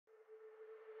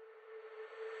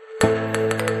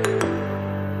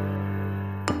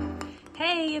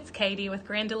Hey, it's Katie with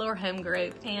Grandalore Home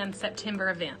Group and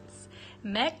September events.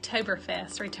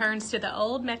 Mecktoberfest returns to the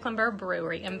Olde Mecklenburg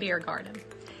Brewery and Biergarten.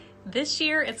 This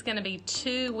year it's going to be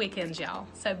 2 weekends, y'all,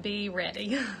 so be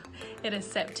ready. It is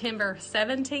September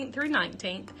 17th through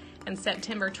 19th and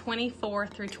September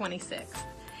 24th through 26th.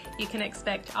 You can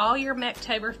expect all your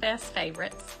Mecktoberfest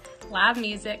favorites, live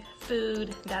music,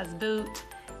 food, das Boot,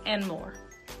 and more.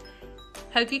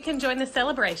 Hope you can join the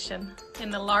celebration in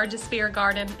the largest beer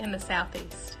garden in the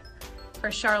Southeast for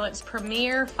Charlotte's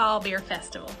premier fall beer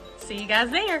festival. See you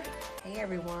guys there. Hey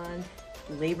everyone,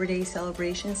 Labor Day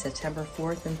celebration September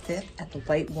 4th and 5th at the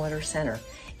Whitewater Center.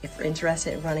 If you're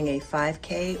interested in running a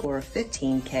 5K or a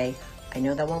 15K, I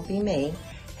know that won't be me,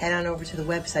 head on over to the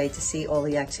website to see all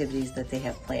the activities that they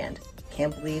have planned.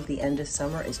 Can't believe the end of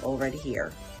summer is already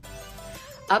here.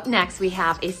 Up next, we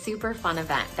have a super fun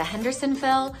event, the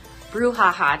Hendersonville Brew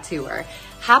Tour.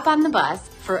 Hop on the bus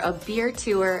for a beer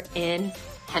tour in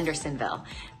Hendersonville.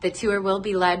 The tour will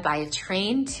be led by a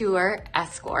trained tour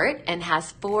escort and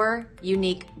has 4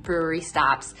 unique brewery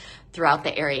stops throughout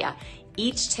the area.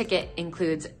 Each ticket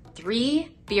includes 3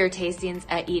 beer tastings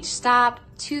at each stop,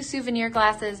 2 souvenir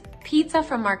glasses, pizza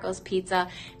from Marco's Pizza,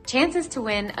 chances to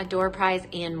win a door prize,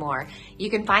 and more. You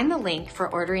can find the link for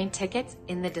ordering tickets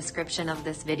in the description of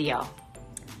this video.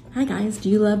 Hi guys, do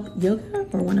you love yoga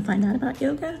or want to find out about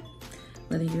yoga?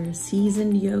 Whether you're a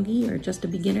seasoned yogi or just a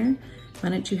beginner, why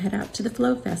don't you head out to the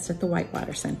Flow Fest at the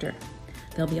Whitewater Center.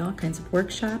 There'll be all kinds of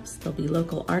workshops, there'll be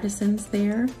local artisans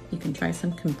there, you can try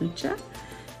some kombucha,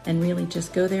 and really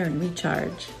just go there and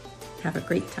recharge. Have a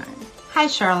great time. Hi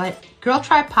Charlotte, Girl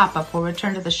Tribe Pop-Up will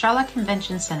return to the Charlotte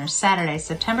Convention Center Saturday,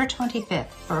 September 25th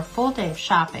for a full day of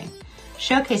shopping,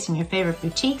 showcasing your favorite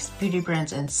boutiques, beauty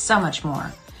brands, and so much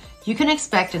more. You can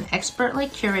expect an expertly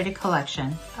curated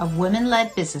collection of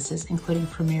women-led businesses, including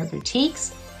premier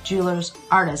boutiques, jewelers,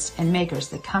 artists, and makers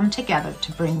that come together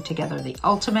to bring together the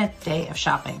ultimate day of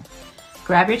shopping.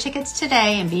 Grab your tickets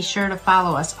today and be sure to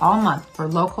follow us all month for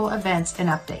local events and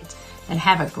updates. And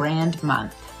have a grand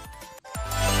month.